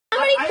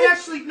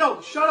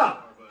No, shut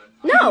up.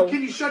 No.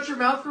 Can you shut your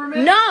mouth for a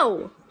minute?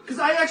 No. Because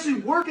I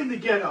actually work in the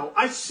ghetto.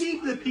 I see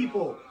the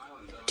people.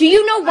 Do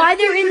you know why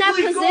they're in that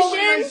position?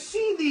 I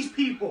see these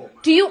people.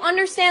 Do you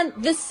understand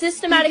the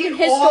systematic and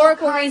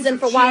historical reason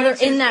for why they're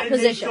in that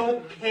position? They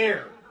don't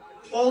care.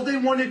 All they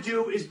want to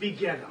do is be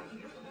ghetto.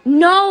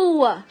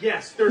 No.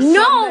 Yes, there's some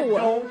that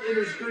don't, and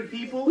there's good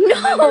people.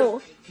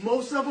 No.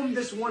 Most of them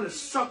just want to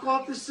suck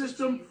off the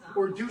system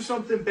or do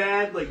something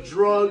bad like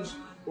drugs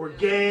or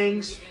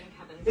gangs.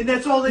 And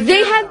that's all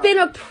they have been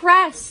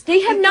oppressed.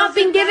 They have not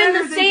been given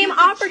the same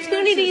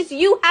opportunities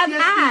you have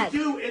had. Yes, they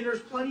do, and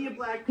there's plenty of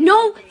black people.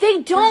 No,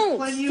 they don't,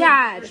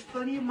 Dad. There's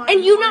plenty of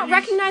and you not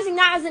recognizing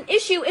that as an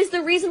issue is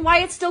the reason why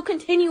it's still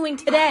continuing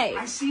today.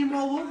 I see them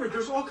all over.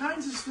 There's all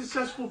kinds of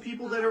successful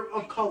people that are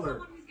of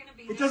color.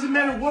 It doesn't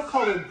matter what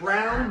color,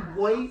 brown,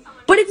 white.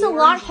 But it's a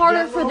lot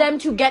harder for them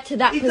to get to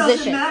that position. It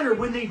doesn't matter.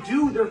 When they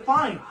do, they're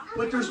fine.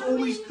 But there's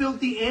always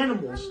filthy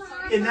animals.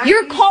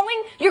 You're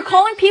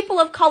calling people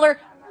of color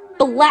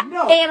black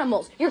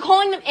animals. You're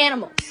calling them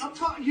animals.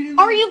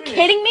 Are you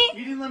kidding me?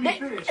 You didn't let me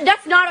finish.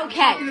 That's not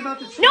okay.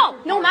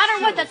 No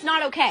matter what, that's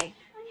not okay.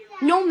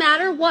 No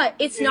matter what,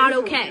 it's not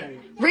okay.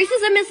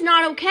 Racism is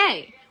not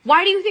okay.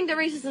 Why do you think that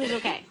racism is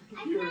okay?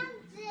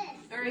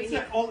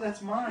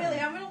 That's mine. Really,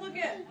 I'm gonna look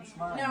at.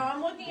 No,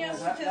 I'm looking at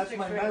statistics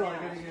right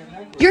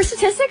now. Your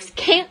statistics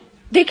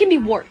they can be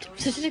warped.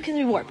 Statistics can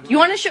be warped. You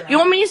want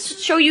me to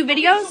show you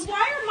videos?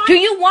 Do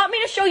you want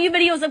me to show you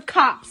videos of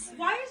cops?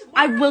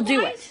 I will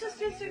do it.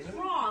 Statistics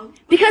wrong?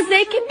 Because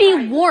they can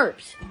be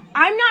warped.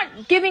 I'm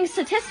not giving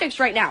statistics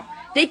right now.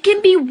 They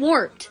can be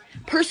warped.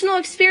 Personal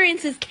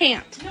experiences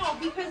can't. No,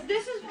 because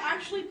this is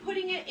actually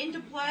putting it into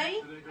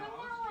play.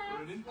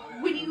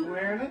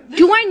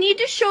 Do I need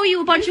to show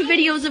you a bunch of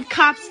videos of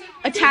cops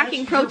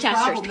attacking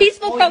protesters?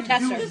 Peaceful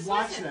protesters.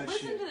 Listen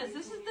to this.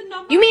 This is the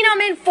number. You mean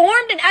I'm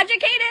informed and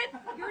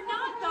educated? You're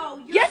not,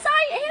 though. Yes,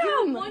 I am.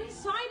 You're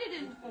one-sided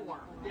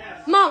informed.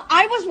 Mom,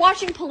 I was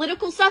watching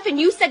political stuff and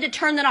you said to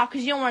turn that off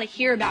because you don't want to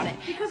hear about it.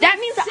 That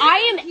means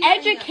I am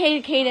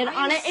educated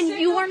on it and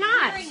you are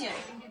not.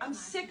 I'm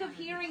sick of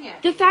hearing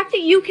it. The fact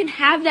that you can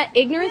have that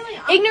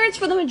ignorance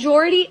for the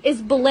majority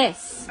is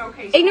bliss.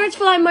 Okay, ignorance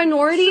for the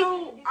minority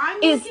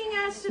is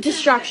at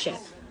destruction.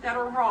 That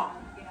are wrong.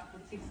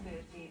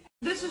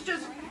 This is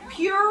just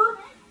pure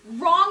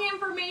wrong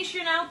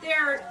information out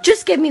there.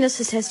 Just give me the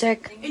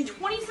statistic. In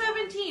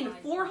 2017,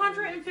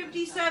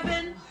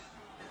 457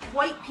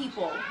 white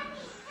people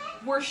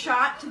were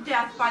shot to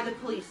death by the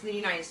police in the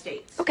United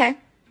States. Okay.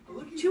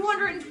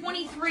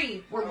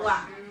 223 were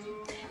black.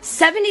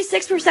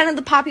 76% of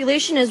the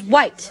population is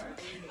white.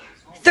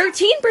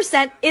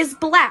 13% is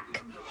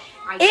black.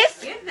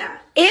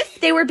 If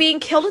they were being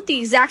killed at the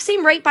exact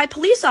same rate by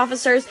police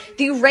officers,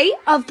 the rate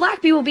of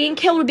black people being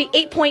killed would be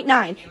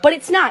 8.9. But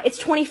it's not.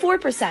 It's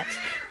 24%.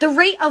 The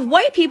rate of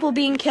white people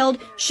being killed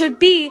should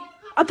be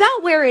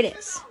about where it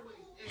is.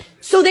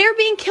 So they're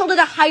being killed at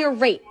a higher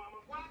rate.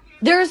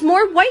 There's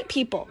more white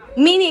people,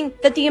 meaning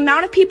that the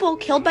amount of people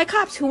killed by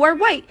cops who are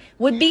white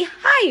would be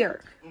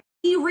higher.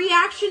 The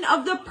reaction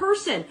of the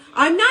person.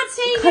 I'm not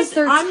saying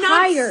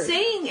tired.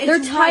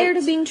 They're tired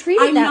of being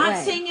treated that way. I'm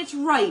not saying it's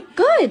right.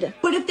 Good.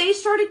 But if they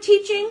started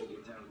teaching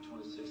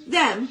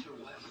them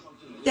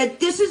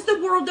that this is the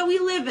world that we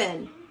live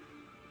in,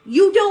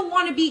 you don't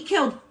want to be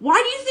killed. Why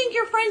do you think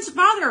your friend's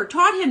father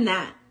taught him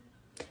that?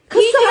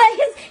 Because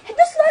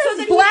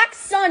his black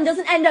son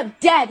doesn't end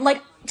up dead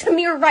like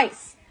Tamir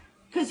Rice.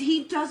 Because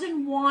he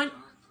doesn't want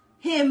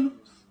him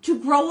to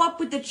grow up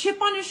with the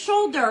chip on his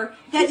shoulder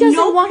that he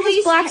doesn't want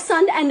his black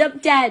son to end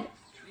up dead.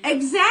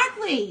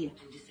 Exactly.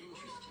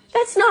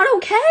 That's not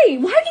okay.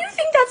 Why do you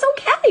think that's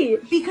okay?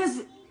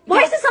 Because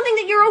why is it something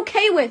that you're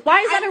okay with? Why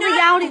is that a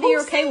reality that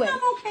you're okay with?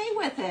 I'm okay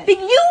with it. But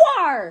you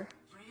are.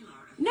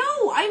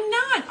 No, I'm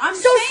not.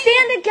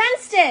 Stand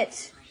against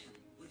it.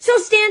 So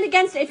stand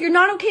against it. If you're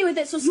not okay with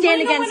it, so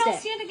stand against it. You know when I'll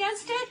stand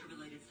against it?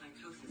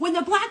 When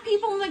the black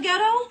people in the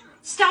ghetto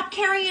stop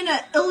carrying an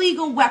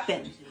illegal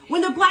weapon.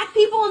 When the black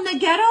people in the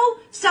ghetto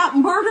stop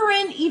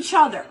murdering each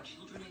other.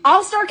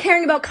 I'll start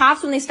caring about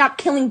cops when they stop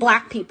killing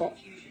black people.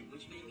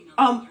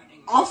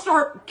 I'll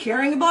start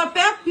caring about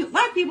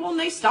black people when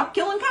they stop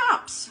killing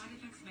cops.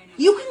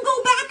 You can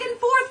go